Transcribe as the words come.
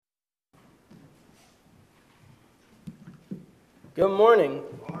Good morning.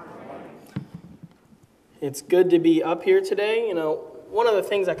 It's good to be up here today. One of the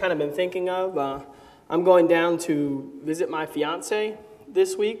things I kind of been thinking of, I'm going down to visit my fiance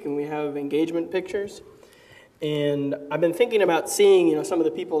this week, and we have engagement pictures. And I've been thinking about seeing, some of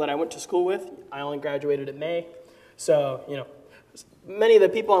the people that I went to school with. I only graduated in May. So, many of the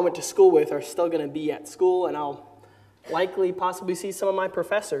people I went to school with are still going to be at school, and I'll likely possibly see some of my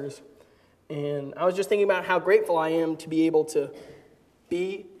professors. And I was just thinking about how grateful I am to be able to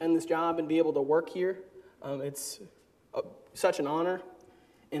be in this job and be able to work here. It's such an honor,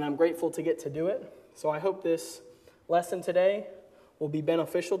 and I'm grateful to get to do it. So I hope this lesson today will be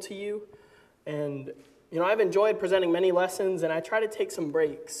beneficial to you. And, I've enjoyed presenting many lessons, and I try to take some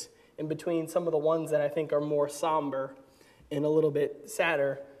breaks in between some of the ones that I think are more somber and a little bit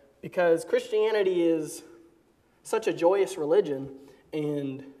sadder, because Christianity is such a joyous religion,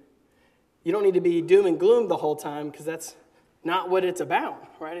 and you don't need to be doom and gloom the whole time, because that's not what it's about,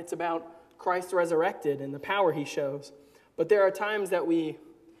 right? It's about Christ resurrected and the power he shows. But there are times that we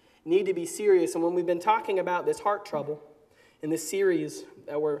need to be serious, and when we've been talking about this heart trouble in this series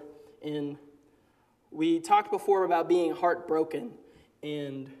that we're in, we talked before about being heartbroken,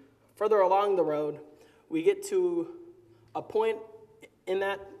 and further along the road, we get to a point in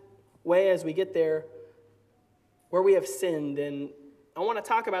that way as we get there where we have sinned. And I want to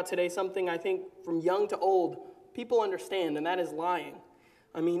talk about today something I think from young to old people understand, and that is lying.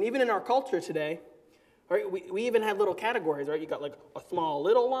 I mean, even in our culture today, right, we even have little categories, right? You got like a small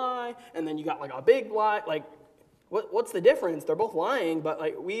little lie, and then you got like a big lie. Like, what's the difference? They're both lying, but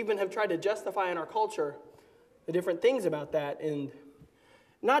like we even have tried to justify in our culture the different things about that. And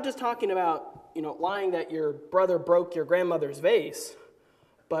not just talking about, lying that your brother broke your grandmother's vase,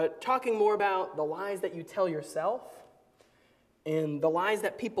 but talking more about the lies that you tell yourself and the lies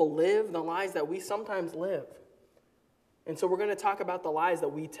that people live, the lies that we sometimes live. And so we're going to talk about the lies that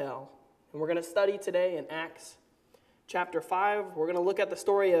we tell. And we're going to study today in Acts chapter 5. We're going to look at the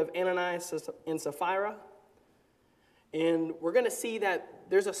story of Ananias and Sapphira. And we're going to see that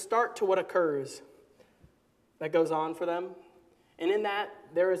there's a start to what occurs that goes on for them. And in that,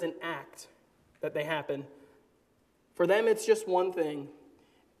 there is an act that they happen. For them, it's just one thing.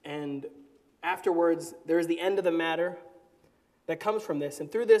 And afterwards, there's the end of the matter that comes from this.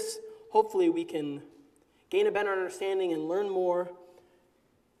 And through this, hopefully we can gain a better understanding and learn more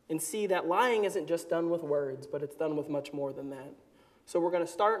and see that lying isn't just done with words, but it's done with much more than that. So we're going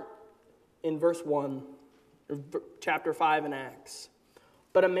to start in verse 1, chapter 5 in Acts.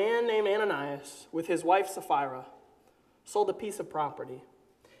 But a man named Ananias, with his wife Sapphira, sold a piece of property.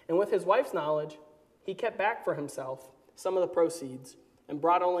 And with his wife's knowledge, he kept back for himself some of the proceeds and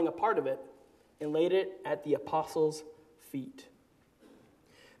brought only a part of it and laid it at the apostles' feet.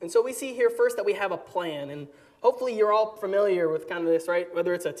 And so we see here first that we have a plan, and hopefully you're all familiar with kind of this, right?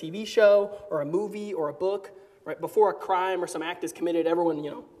 Whether it's a TV show or a movie or a book, right? Before a crime or some act is committed, everyone,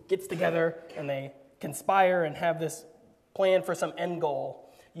 gets together and they conspire and have this plan for some end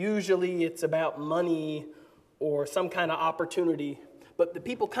goal. Usually it's about money or some kind of opportunity, but the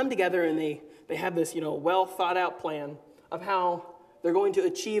people come together and they have this, well thought out plan of how they're going to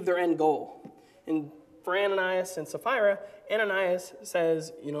achieve their end goal. And for Ananias and Sapphira, Ananias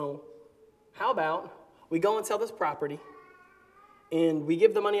says, how about we go and sell this property and we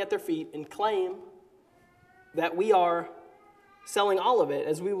give the money at their feet and claim that we are selling all of it.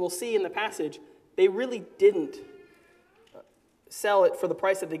 As we will see in the passage, they really didn't sell it for the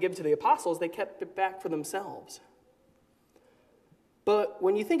price that they give to the apostles. They kept it back for themselves. But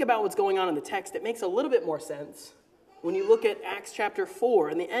when you think about what's going on in the text, it makes a little bit more sense when you look at Acts chapter 4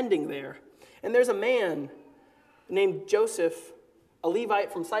 and the ending there. And there's a man named Joseph, a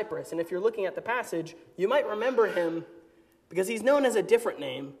Levite from Cyprus. And if you're looking at the passage, you might remember him because he's known as a different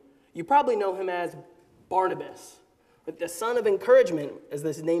name. You probably know him as Barnabas, the son of encouragement, as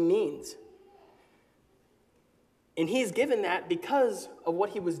this name means. And he's given that because of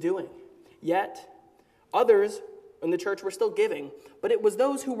what he was doing. Yet, others in the church were still giving, but it was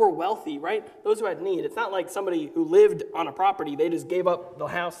those who were wealthy, right? Those who had need. It's not like somebody who lived on a property. They just gave up the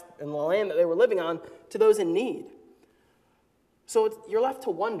house and the land that they were living on to those in need. So you're left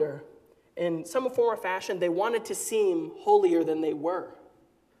to wonder, in some form or fashion, they wanted to seem holier than they were,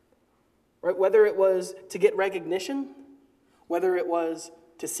 right? Whether it was to get recognition, whether it was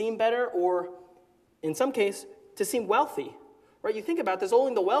to seem better, or in some case, to seem wealthy. Right, you think about this,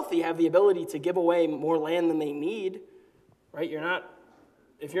 only the wealthy have the ability to give away more land than they need, right?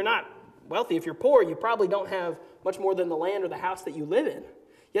 If you're not wealthy, if you're poor, you probably don't have much more than the land or the house that you live in.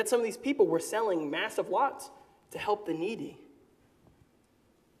 Yet some of these people were selling massive lots to help the needy.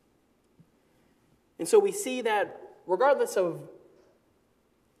 And so we see that regardless of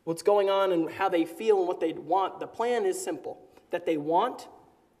what's going on and how they feel and what they want, the plan is simple. That they want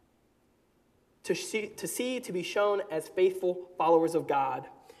to be shown as faithful followers of God,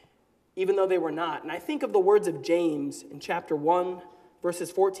 even though they were not. And I think of the words of James in chapter 1,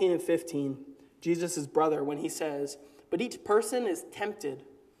 verses 14 and 15, Jesus' brother, when he says, "But each person is tempted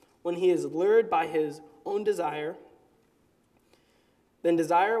when he is lured by his own desire. Then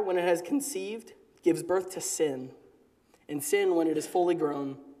desire, when it has conceived, gives birth to sin. And sin, when it is fully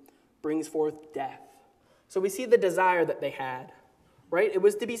grown, brings forth death." So we see the desire that they had, right? It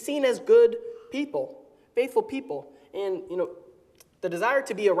was to be seen as good people, faithful people. And, the desire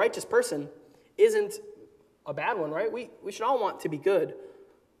to be a righteous person isn't a bad one, right? We should all want to be good.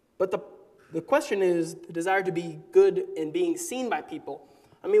 But the question is the desire to be good and being seen by people.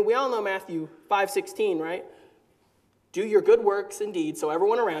 I mean, we all know Matthew 5:16, right? Do your good works and deeds so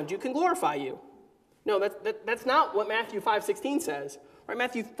everyone around you can glorify you. No, that's not what Matthew 5:16 says. Right?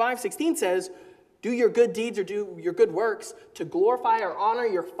 Matthew 5:16 says, do your good deeds or do your good works to glorify or honor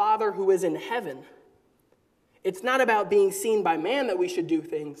your Father who is in heaven. It's not about being seen by man that we should do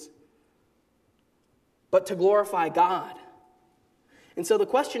things, but to glorify God. And so the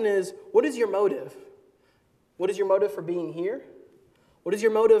question is, what is your motive? What is your motive for being here? What is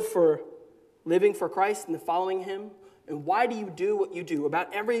your motive for living for Christ and following him? And why do you do what you do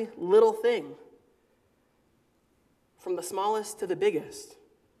about every little thing? From the smallest to the biggest.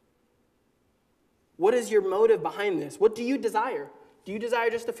 What is your motive behind this? What do you desire? Do you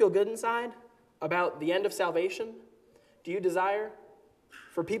desire just to feel good inside about the end of salvation? Do you desire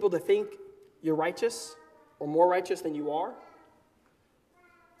for people to think you're righteous or more righteous than you are?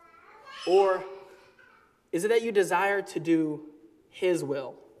 Or is it that you desire to do his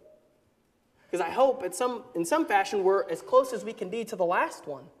will? Because I hope in some fashion we're as close as we can be to the last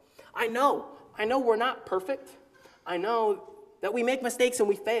one. I know we're not perfect. I know that we make mistakes and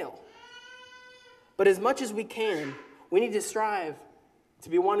we fail. But as much as we can, we need to strive to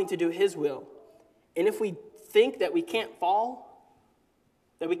be wanting to do his will. And if we think that we can't fall,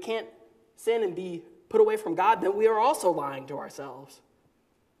 that we can't sin and be put away from God, then we are also lying to ourselves.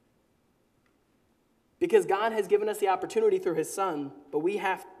 Because God has given us the opportunity through his Son, but we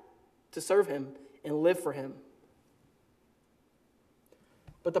have to serve him and live for him.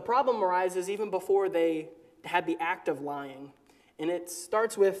 But the problem arises even before they had the act of lying. And it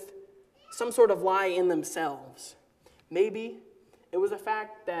starts with some sort of lie in themselves. Maybe it was a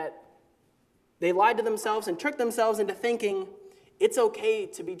fact that they lied to themselves and tricked themselves into thinking it's okay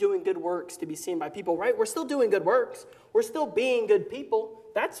to be doing good works, to be seen by people, right? We're still doing good works. We're still being good people.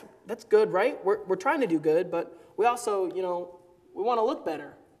 That's good, right? We're trying to do good, but we also, we want to look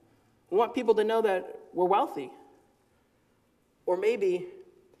better. We want people to know that we're wealthy. Or maybe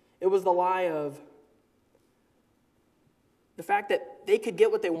it was the lie of the fact that they could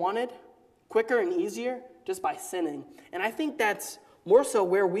get what they wanted quicker and easier just by sinning. And I think that's more so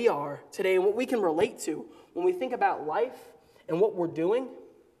where we are today and what we can relate to when we think about life and what we're doing.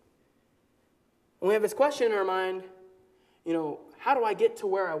 And we have this question in our mind, how do I get to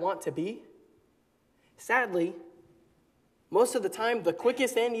where I want to be? Sadly, most of the time, the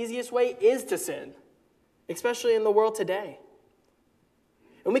quickest and easiest way is to sin, especially in the world today.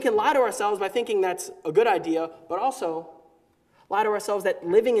 And we can lie to ourselves by thinking that's a good idea, but also lie to ourselves that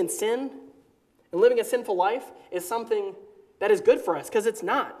living in sin and living a sinful life is something that is good for us, because it's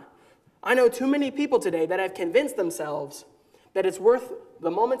not. I know too many people today that have convinced themselves that it's worth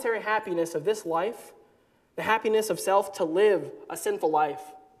the momentary happiness of this life, the happiness of self, to live a sinful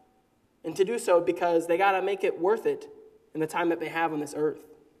life, and to do so because they got to make it worth it in the time that they have on this earth.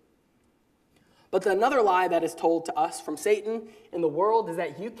 But another lie that is told to us from Satan in the world is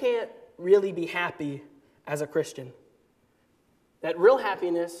that you can't really be happy as a Christian. That real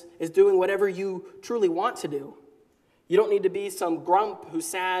happiness is doing whatever you truly want to do. You don't need to be some grump who's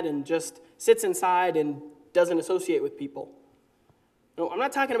sad and just sits inside and doesn't associate with people. No, I'm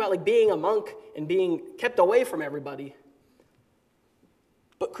not talking about like being a monk and being kept away from everybody.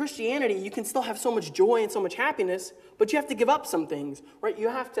 But Christianity, you can still have so much joy and so much happiness, but you have to give up some things, right? You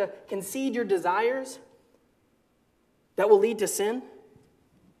have to concede your desires that will lead to sin.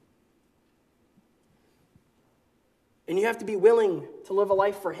 And you have to be willing to live a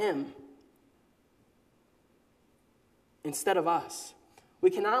life for him instead of us. We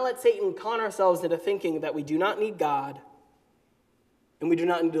cannot let Satan con ourselves into thinking that we do not need God and we do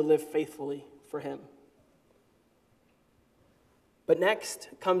not need to live faithfully for him. But next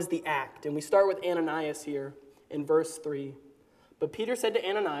comes the act, and we start with Ananias here in verse 3. But Peter said to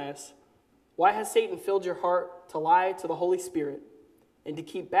Ananias, "Why has Satan filled your heart to lie to the Holy Spirit and to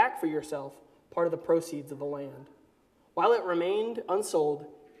keep back for yourself part of the proceeds of the land? While it remained unsold,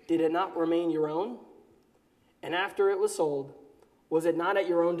 did it not remain your own? And after it was sold, was it not at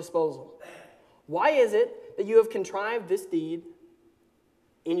your own disposal? Why is it that you have contrived this deed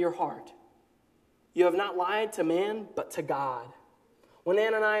in your heart? You have not lied to man, but to God." When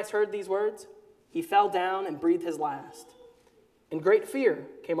Ananias heard these words, he fell down and breathed his last. And great fear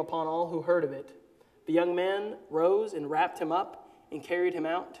came upon all who heard of it. The young man rose and wrapped him up and carried him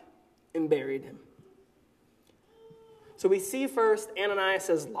out and buried him. So we see first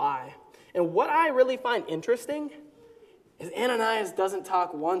Ananias' lie. And what I really find interesting is Ananias doesn't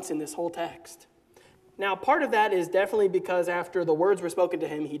talk once in this whole text. Now, part of that is definitely because after the words were spoken to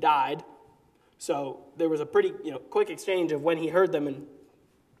him, he died. So there was a pretty quick exchange of when he heard them and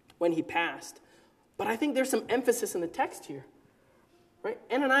when he passed. But I think there's some emphasis in the text here. Right?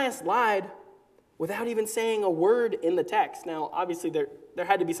 Ananias lied without even saying a word in the text. Now, obviously, there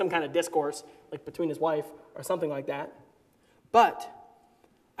had to be some kind of discourse, like between his wife or something like that. But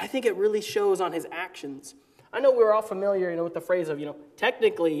I think it really shows on his actions. I know we're all familiar, with the phrase of,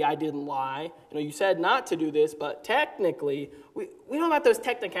 technically I didn't lie. You said not to do this, but technically, we know about those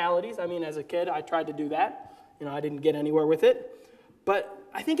technicalities. I mean, as a kid, I tried to do that. I didn't get anywhere with it. But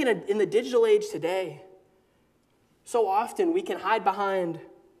I think in the digital age today, so often we can hide behind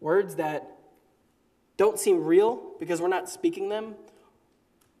words that don't seem real because we're not speaking them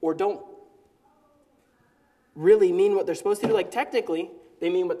or don't really mean what they're supposed to do. Like, technically, they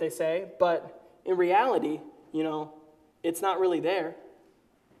mean what they say, but in reality, it's not really there.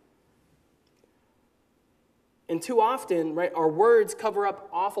 And too often, right, our words cover up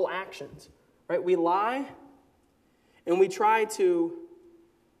awful actions, right? We lie and we try to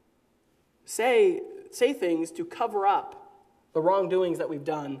say things to cover up the wrongdoings that we've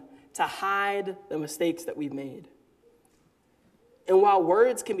done, to hide the mistakes that we've made. And while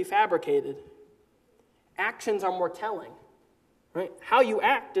words can be fabricated, actions are more telling, right? How you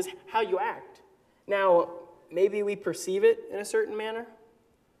act is how you act. Now, maybe we perceive it in a certain manner,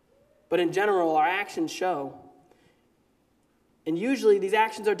 but in general, our actions show. And usually these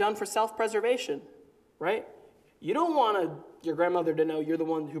actions are done for self-preservation, right? You don't want your grandmother to know you're the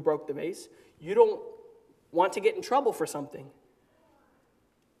one who broke the vase. You don't want to get in trouble for something.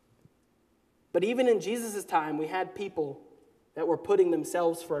 But even in Jesus' time, we had people that were putting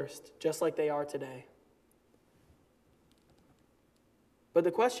themselves first, just like they are today. But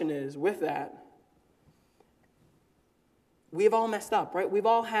the question is, with that, we've all messed up, right? We've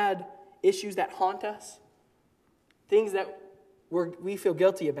all had issues that haunt us, things that we feel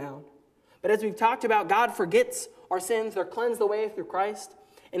guilty about. But as we've talked about, God forgets our sins. They're cleansed away through Christ.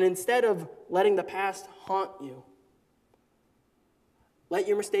 And instead of letting the past haunt you, let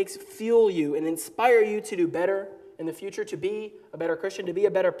your mistakes fuel you and inspire you to do better in the future, to be a better Christian, to be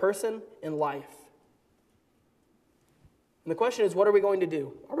a better person in life. And the question is, what are we going to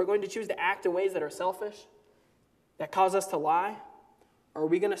do? Are we going to choose to act in ways that are selfish, that cause us to lie? Or are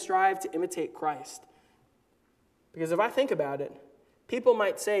we going to strive to imitate Christ? Because if I think about it, people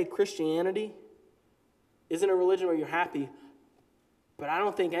might say Christianity isn't a religion where you're happy, but I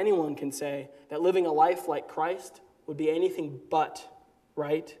don't think anyone can say that living a life like Christ would be anything but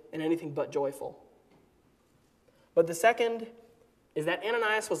right and anything but joyful. But the second is that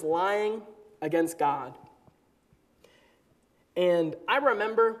Ananias was lying against God. And I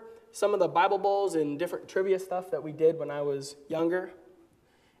remember some of the Bible bowls and different trivia stuff that we did when I was younger.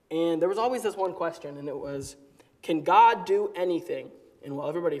 And there was always this one question, and it was, can God do anything? And well,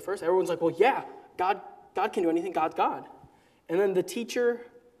 everyone's like, well, yeah, God can do anything. God's God. And then the teacher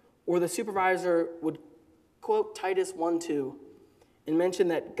or the supervisor would quote Titus 1:2 and mention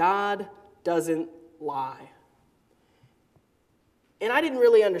that God doesn't lie. And I didn't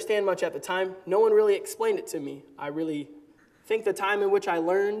really understand much at the time. No one really explained it to me. I really think the time in which I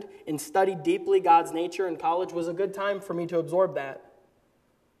learned and studied deeply God's nature in college was a good time for me to absorb that.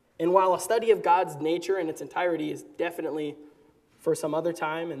 And while a study of God's nature in its entirety is definitely for some other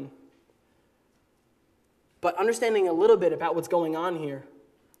time, but understanding a little bit about what's going on here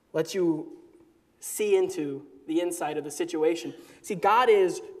lets you see into the inside of the situation. See, God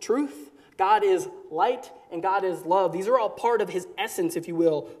is truth, God is light, and God is love. These are all part of his essence, if you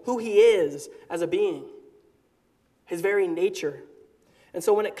will, who he is as a being, his very nature. And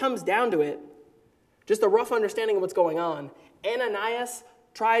so when it comes down to it, just a rough understanding of what's going on, Ananias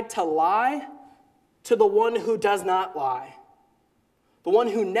tried to lie to the one who does not lie, the one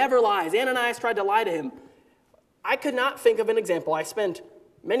who never lies. Ananias tried to lie to him. I could not think of an example. I spent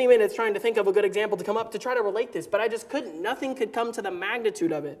many minutes trying to think of a good example to come up to try to relate this, but I just couldn't. Nothing could come to the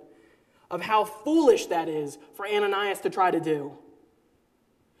magnitude of it, of how foolish that is for Ananias to try to do.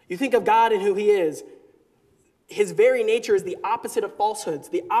 You think of God and who he is. his very nature is the opposite of falsehoods,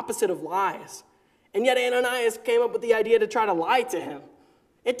 the opposite of lies. And yet Ananias came up with the idea to try to lie to him.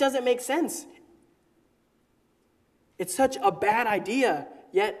 It doesn't make sense. It's such a bad idea,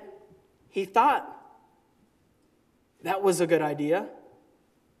 yet he thought that was a good idea.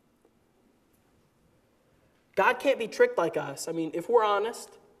 God can't be tricked like us. I mean, if we're honest,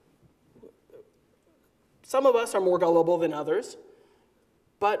 some of us are more gullible than others,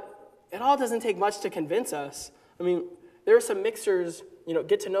 but it all doesn't take much to convince us. I mean, there are some mixers,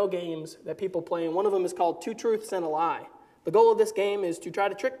 get-to-know games that people play, and one of them is called Two Truths and a Lie. The goal of this game is to try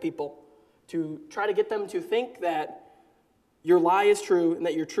to trick people, to try to get them to think that your lie is true and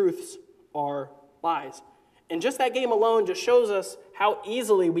that your truths are lies. And just that game alone just shows us how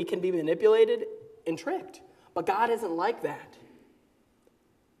easily we can be manipulated and tricked. But God isn't like that.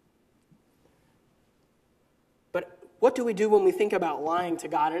 But what do we do when we think about lying to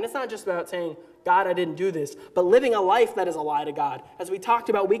God? And it's not just about saying, God, I didn't do this, but living a life that is a lie to God. As we talked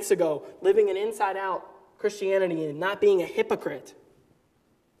about weeks ago, living an inside-out Christianity and not being a hypocrite.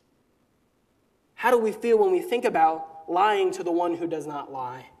 How do we feel when we think about lying to the one who does not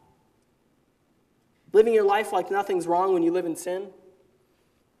lie? Living your life like nothing's wrong when you live in sin?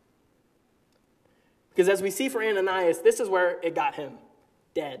 Because as we see for Ananias, this is where it got him,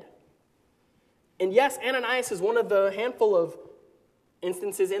 dead. And yes, Ananias is one of the handful of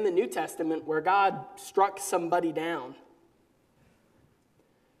instances in the New Testament where God struck somebody down.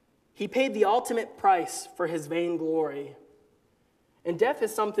 He paid the ultimate price for his vain glory. And death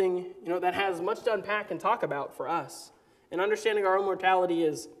is something, that has much to unpack and talk about for us. And understanding our own mortality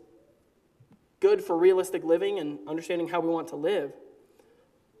is good for realistic living and understanding how we want to live.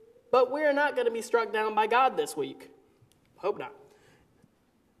 But we're not going to be struck down by God this week. Hope not.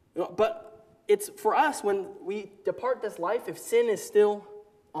 But it's for us when we depart this life, if sin is still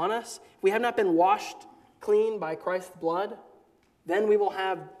on us, if we have not been washed clean by Christ's blood, then we will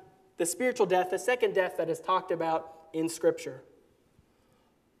have the spiritual death, the second death that is talked about in Scripture.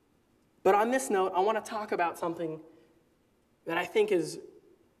 But on this note, I want to talk about something that I think is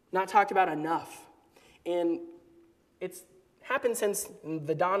not talked about enough. And it's happened since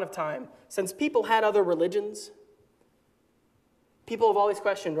the dawn of time. Since people had other religions, people have always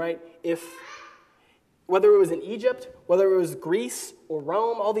questioned, right? Whether it was in Egypt, whether it was Greece or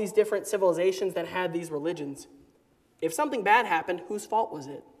Rome, all these different civilizations that had these religions, if something bad happened, whose fault was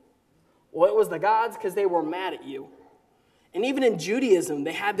it? Well, it was the gods because they were mad at you. And even in Judaism,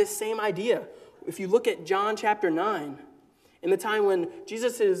 they had this same idea. If you look at John chapter 9, in the time when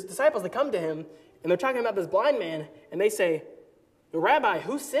Jesus' disciples, they come to him, and they're talking about this blind man, and they say, Rabbi,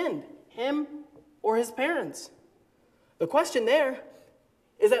 who sinned, him or his parents? The question there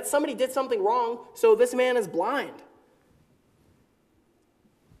is that somebody did something wrong, so this man is blind.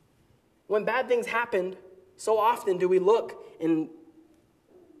 When bad things happened, so often do we look, and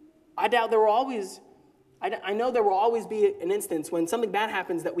I know there will always be an instance when something bad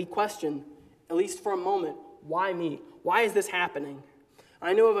happens that we question, at least for a moment, why me? Why is this happening?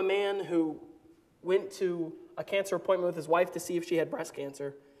 I know of a man who went to a cancer appointment with his wife to see if she had breast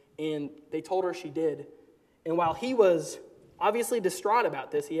cancer, and they told her she did. And while he was obviously distraught about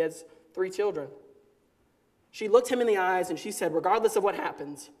this, he has 3 children, she looked him in the eyes and she said, regardless of what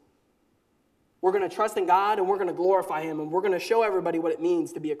happens, we're going to trust in God and we're going to glorify him and we're going to show everybody what it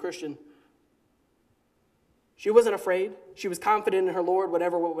means to be a Christian. She wasn't afraid. She was confident in her Lord,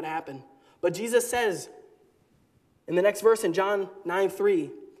 what would happen. But Jesus says in the next verse in John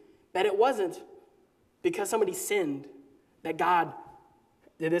 9:3 that it wasn't because somebody sinned that God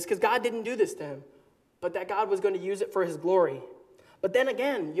did this, because God didn't do this to him, but that God was going to use it for his glory. But then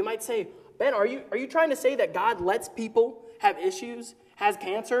again, you might say, Ben, are you trying to say that God lets people have issues, has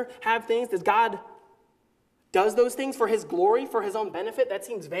cancer, have things? Does God does those things for his glory, for his own benefit? That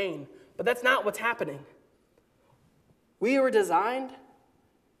seems vain, but that's not what's happening. We were designed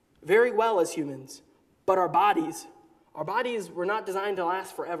very well as humans, but our bodies were not designed to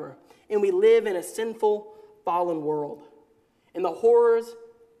last forever. And we live in a sinful, fallen world. And the horrors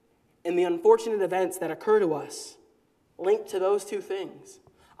and the unfortunate events that occur to us linked to those two things.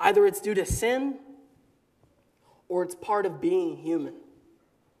 Either it's due to sin or it's part of being human.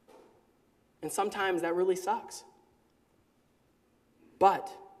 And sometimes that really sucks. But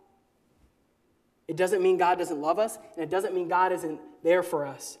it doesn't mean God doesn't love us, and it doesn't mean God isn't there for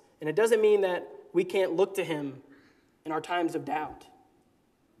us. And it doesn't mean that we can't look to him in our times of doubt.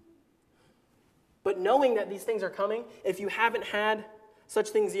 But knowing that these things are coming, if you haven't had such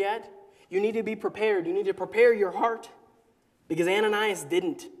things yet, you need to be prepared. You need to prepare your heart, because Ananias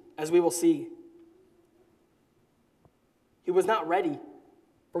didn't, as we will see. He was not ready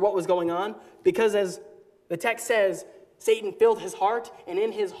for what was going on, because as The text says Satan filled his heart, and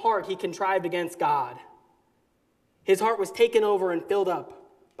in his heart he contrived against God. His heart was taken over and filled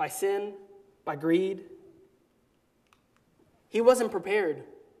up by sin, by greed. He wasn't prepared.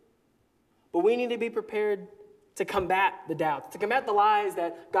 But we need to be prepared to combat the doubts, to combat the lies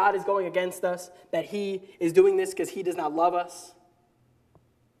that God is going against us, that he is doing this because he does not love us,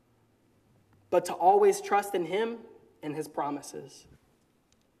 but to always trust in him and his promises.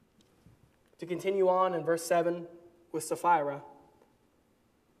 To continue on in verse 7 with Sapphira.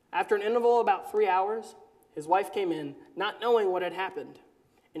 After an interval of about 3 hours, his wife came in, not knowing what had happened.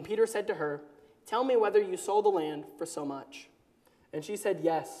 And Peter said to her, "Tell me whether you sold the land for so much." And she said,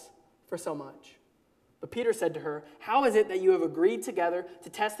 "Yes, for so much." But Peter said to her, "How is it that you have agreed together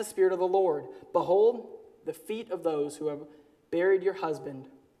to test the Spirit of the Lord? Behold, the feet of those who have buried your husband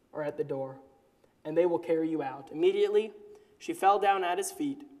are at the door, and they will carry you out." Immediately she fell down at his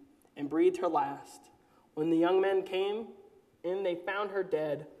feet and breathed her last. When the young men came in, they found her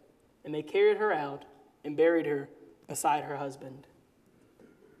dead, and they carried her out and buried her beside her husband.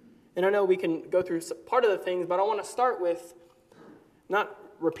 And I know we can go through part of the things, but I want to start with not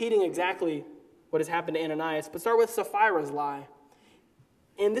repeating exactly what has happened to Ananias, but start with Sapphira's lie.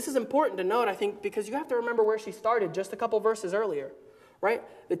 And this is important to note, I think, because you have to remember where she started just a couple verses earlier, right?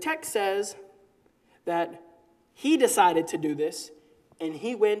 The text says that he decided to do this, and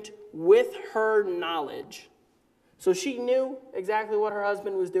he went with her knowledge. So she knew exactly what her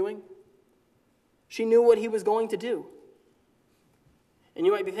husband was doing. She knew what he was going to do. And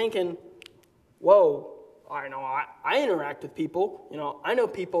you might be thinking, whoa, I know I interact with people. I know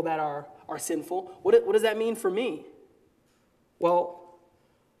people that are sinful. What does that mean for me? Well,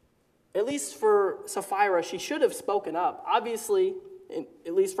 at least for Sapphira, she should have spoken up. Obviously,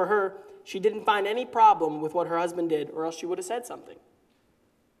 at least for her, she didn't find any problem with what her husband did, or else she would have said something.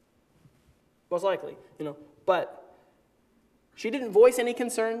 Most likely, But she didn't voice any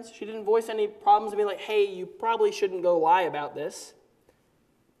concerns. She didn't voice any problems and be like, hey, you probably shouldn't go lie about this.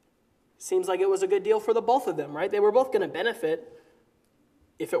 Seems like it was a good deal for the both of them, right? They were both going to benefit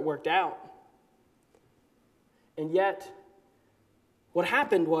if it worked out. And yet, what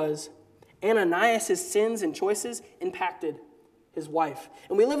happened was Ananias' sins and choices impacted his wife.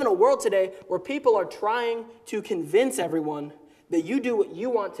 And we live in a world today where people are trying to convince everyone that you do what you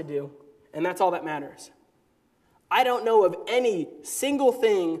want to do, and that's all that matters. I don't know of any single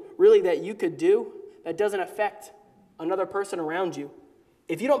thing really that you could do that doesn't affect another person around you.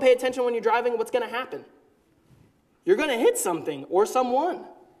 If you don't pay attention when you're driving, what's going to happen? You're going to hit something or someone.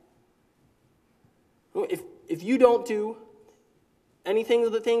 If you don't do anything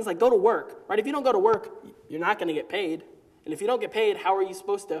of the things like go to work, right? If you don't go to work, you're not going to get paid. And if you don't get paid, how are you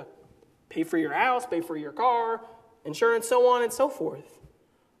supposed to pay for your house, pay for your car, insurance, so on and so forth,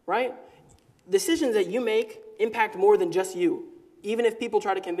 right? Decisions that you make impact more than just you, even if people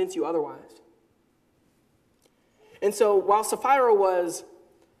try to convince you otherwise. And so while Sapphira was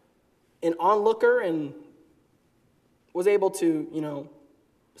an onlooker and was able to,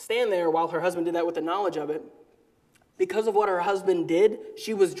 stand there while her husband did that with the knowledge of it, because of what her husband did,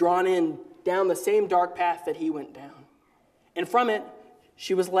 she was drawn in down the same dark path that he went down. And from it,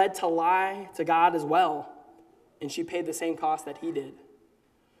 she was led to lie to God as well, and she paid the same cost that he did.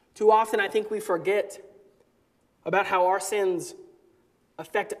 Too often, I think we forget about how our sins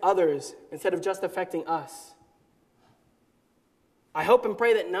affect others instead of just affecting us. I hope and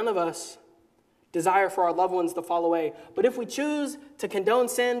pray that none of us desire for our loved ones to fall away. But if we choose to condone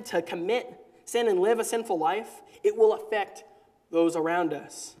sin, to commit sin and live a sinful life, it will affect those around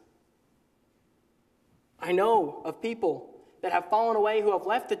us. I know of people that have fallen away who have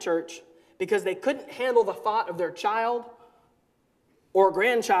left the church because they couldn't handle the thought of their child or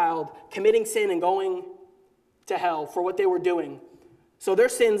grandchild committing sin and going to hell for what they were doing. So their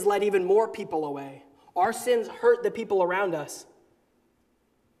sins led even more people away. Our sins hurt the people around us.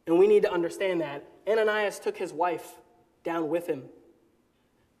 And we need to understand that. Ananias took his wife down with him.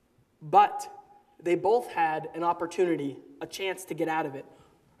 But they both had an opportunity, a chance to get out of it.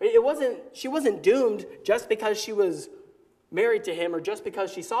 She wasn't doomed just because she was married to him or just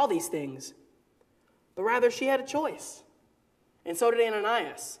because she saw these things. But rather, she had a choice. And so did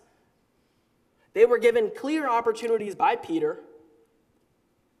Ananias. They were given clear opportunities by Peter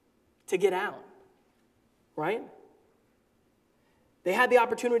to get out, right? They had the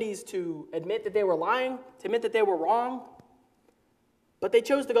opportunities to admit that they were lying, to admit that they were wrong, but they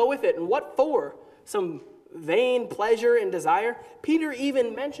chose to go with it. And what for? Some vain pleasure and desire? Peter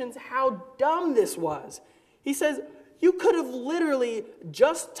even mentions how dumb this was. He says, you could have literally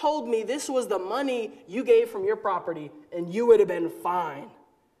just told me this was the money you gave from your property, and you would have been fine.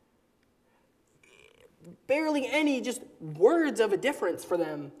 barely any just words of a difference for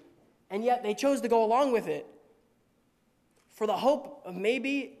them, and yet they chose to go along with it for the hope of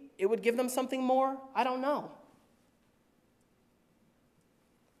maybe it would give them something more. I don't know.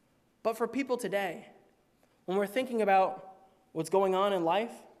 But for people today, when we're thinking about what's going on in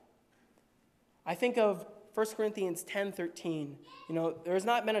life, I think of 1 Corinthians 10:13. There has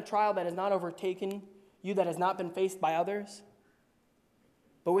not been a trial that has not overtaken you, that has not been faced by others.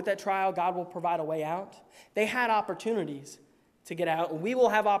 But with that trial, God will provide a way out. They had opportunities to get out, and we will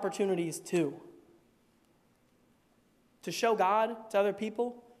have opportunities too. To show God to other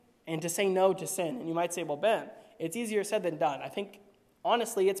people and to say no to sin. And you might say, well, Ben, it's easier said than done. I think,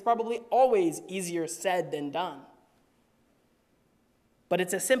 honestly, it's probably always easier said than done. But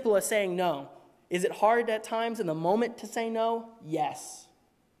it's as simple as saying no. Is it hard at times in the moment to say no? Yes.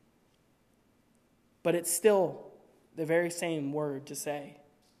 But it's still the very same word to say.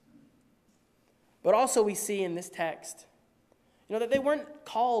 But also we see in this text, that they weren't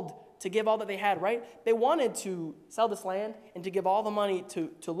called to give all that they had, right? They wanted to sell this land and to give all the money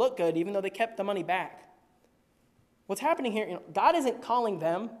to look good, even though they kept the money back. What's happening here, God isn't calling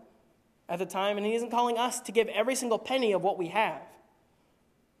them at the time, and he isn't calling us to give every single penny of what we have.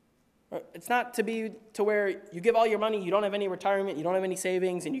 It's not to be to where you give all your money, you don't have any retirement, you don't have any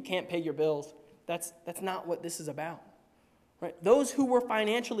savings, and you can't pay your bills. That's not what this is about. Right? Those who were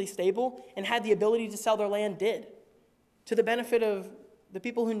financially stable and had the ability to sell their land did, to the benefit of the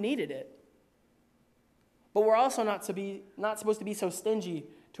people who needed it. But we're also not supposed to be so stingy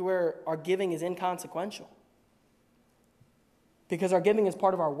to where our giving is inconsequential. Because our giving is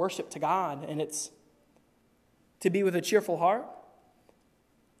part of our worship to God, and it's to be with a cheerful heart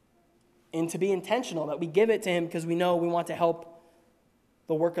and to be intentional that we give it to him because we know we want to help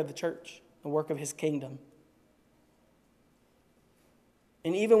the work of the church, the work of his kingdom.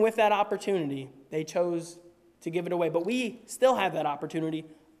 And even with that opportunity, they chose to give it away. But we still have that opportunity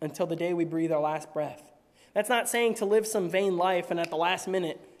until the day we breathe our last breath. That's not saying to live some vain life and at the last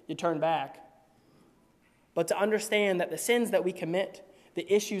minute you turn back. But to understand that the sins that we commit,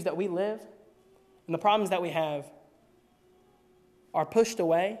 the issues that we live, and the problems that we have are pushed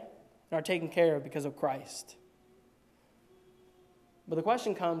away and are taken care of because of Christ. But the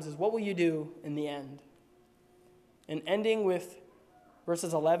question comes is, what will you do in the end? And ending with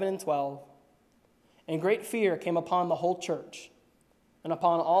verses 11 and 12, and great fear came upon the whole church and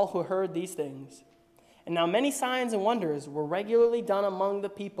upon all who heard these things. And now many signs and wonders were regularly done among the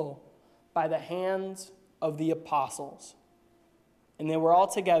people by the hands of the apostles. And they were all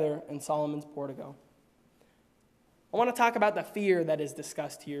together in Solomon's portico. I want to talk about the fear that is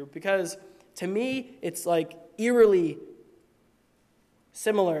discussed here, because to me it's like eerily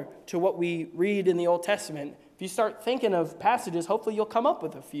similar to what we read in the Old Testament. If you start thinking of passages, hopefully you'll come up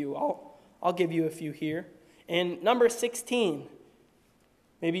with a few. I'll give you a few here. In Numbers 16,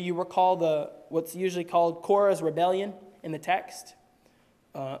 maybe you recall what's usually called Korah's rebellion in the text.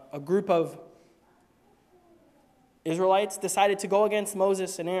 A group of Israelites decided to go against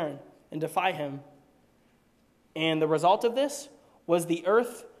Moses and Aaron and defy him. And the result of this was the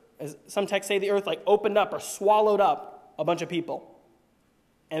earth, as some texts say, the earth opened up or swallowed up a bunch of people.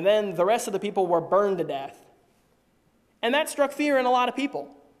 And then the rest of the people were burned to death. And that struck fear in a lot of people.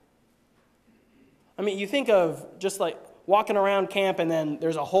 I mean, you think of just walking around camp and then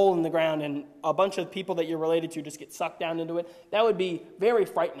there's a hole in the ground and a bunch of people that you're related to just get sucked down into it. That would be very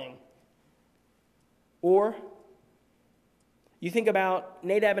frightening. Or you think about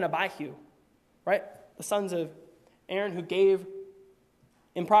Nadab and Abihu, right? The sons of Aaron who gave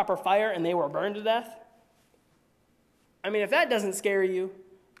improper fire and they were burned to death. I mean, if that doesn't scare you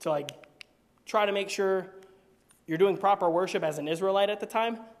to try to make sure you're doing proper worship as an Israelite at the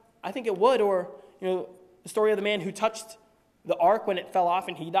time, I think it would. Or, the story of the man who touched the ark when it fell off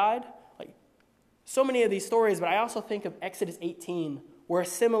and he died. So many of these stories, but I also think of Exodus 18, where a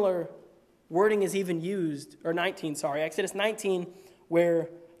similar wording is even used, or 19, sorry, Exodus 19, where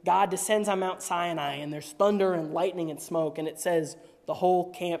God descends on Mount Sinai and there's thunder and lightning and smoke, and it says the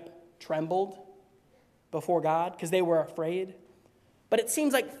whole camp trembled before God because they were afraid. But it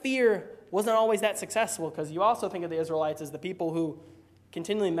seems like fear wasn't always that successful, because you also think of the Israelites as the people who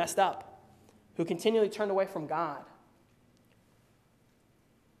continually messed up, who continually turned away from God.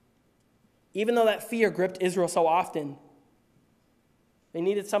 Even though that fear gripped Israel so often, they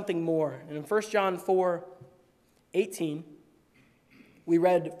needed something more. And in 1 John 4:18, we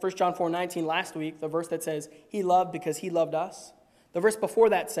read 1 John 4:19 last week, the verse that says, he loved because he loved us. The verse before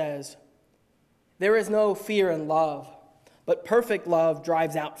that says, there is no fear in love, but perfect love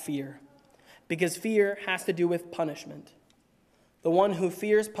drives out fear, because fear has to do with punishment. The one who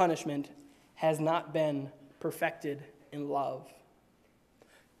fears punishment has not been perfected in love.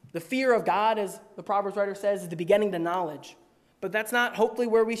 The fear of God, as the Proverbs writer says, is the beginning to knowledge. But that's not hopefully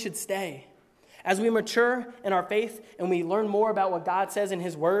where we should stay. As we mature in our faith and we learn more about what God says in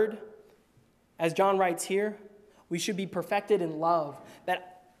his word, as John writes here, we should be perfected in love.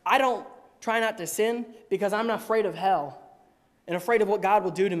 That I don't try not to sin because I'm not afraid of hell and afraid of what God will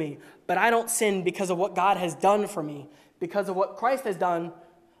do to me. But I don't sin because of what God has done for me, because of what Christ has done,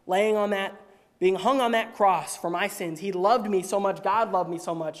 being hung on that cross for my sins. He loved me so much, God loved me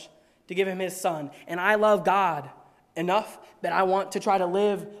so much to give him his son. And I love God enough that I want to try to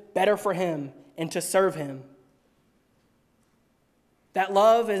live better for him and to serve him. That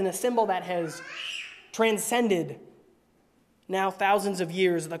love is a symbol that has transcended now thousands of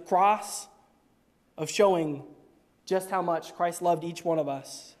years, the cross of showing just how much Christ loved each one of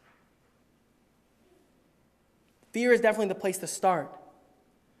us. Fear is definitely the place to start.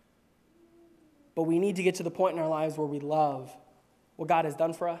 But we need to get to the point in our lives where we love what God has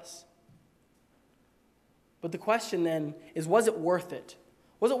done for us. But the question then is, was it worth it?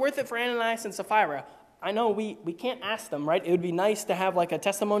 Was it worth it for Ananias and Sapphira? I know we can't ask them, right? It would be nice to have like a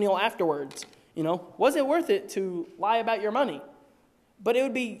testimonial afterwards. Was it worth it to lie about your money? But it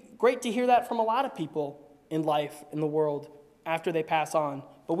would be great to hear that from a lot of people in life, in the world, after they pass on.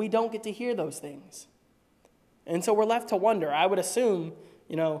 But we don't get to hear those things. And so we're left to wonder. I would assume,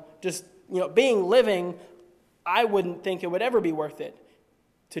 being living, I wouldn't think it would ever be worth it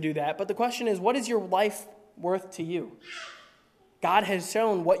to do that. But the question is, what is your life worth to you? God has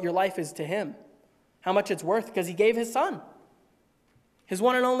shown what your life is to him, how much it's worth, because he gave his son, his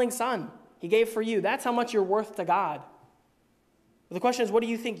one and only son. He gave for you. That's how much you're worth to God. But the question is, what do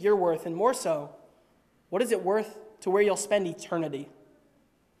you think you're worth? And more so, what is it worth to where you'll spend eternity?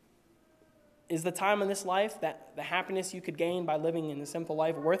 Is the time in this life, that the happiness you could gain by living in a simple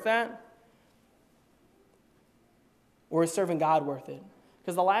life, worth that? Or is serving God worth it?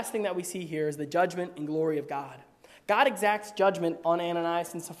 Because the last thing that we see here is the judgment and glory of God. God exacts judgment on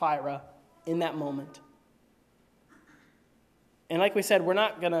Ananias and Sapphira in that moment. And like we said, we're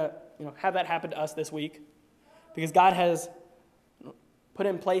not going to have that happen to us this week, because God has put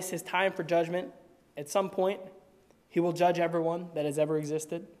in place his time for judgment. At some point, he will judge everyone that has ever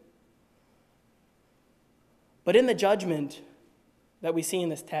existed. But in the judgment that we see in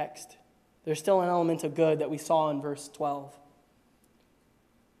this text, there's still an element of good that we saw in verse 12.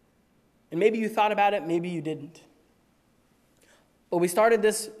 And maybe you thought about it, maybe you didn't. But we started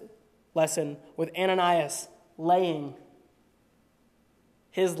this lesson with Ananias laying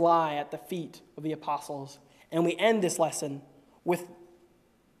his lie at the feet of the apostles. And we end this lesson with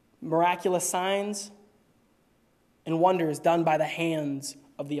miraculous signs and wonders done by the hands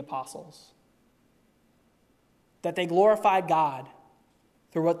of the apostles. That they glorified God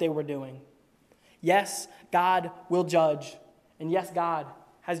through what they were doing. Yes, God will judge. And yes, God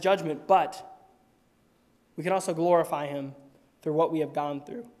has judgment. But we can also glorify him through what we have gone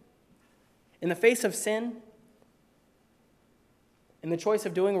through. In the face of sin, in the choice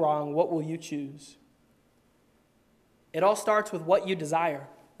of doing wrong, what will you choose? It all starts with what you desire,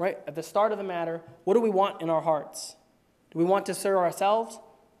 right? At the start of the matter, what do we want in our hearts? Do we want to serve ourselves,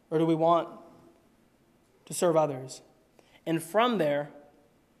 or do we want to serve others? And from there,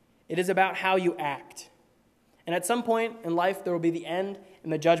 it is about how you act. And at some point in life, there will be the end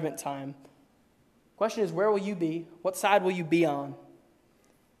and the judgment time. The question is, where will you be? What side will you be on?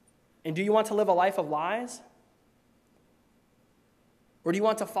 And do you want to live a life of lies? Or do you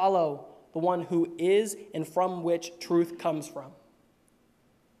want to follow the one who is and from which truth comes from?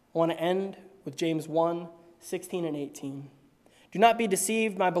 I want to end with James 1, 16 and 18. Do not be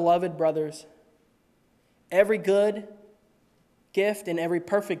deceived, my beloved brothers. Every good gift and every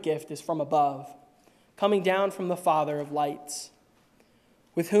perfect gift is from above, coming down from the Father of lights,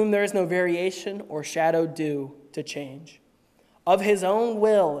 with whom there is no variation or shadow due to change. Of his own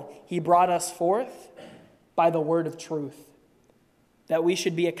will he brought us forth by the word of truth, that we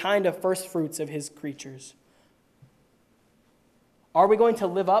should be a kind of first fruits of his creatures. Are we going to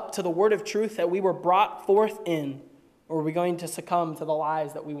live up to the word of truth that we were brought forth in, or are we going to succumb to the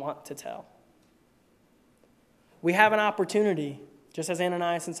lies that we want to tell? We have an opportunity, just as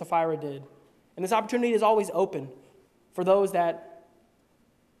Ananias and Sapphira did. And this opportunity is always open for those that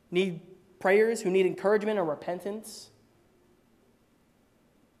need prayers, who need encouragement or repentance,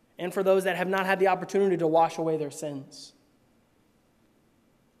 and for those that have not had the opportunity to wash away their sins.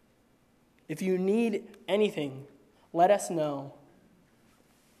 If you need anything, let us know.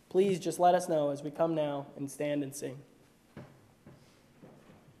 Please just let us know as we come now and stand and sing.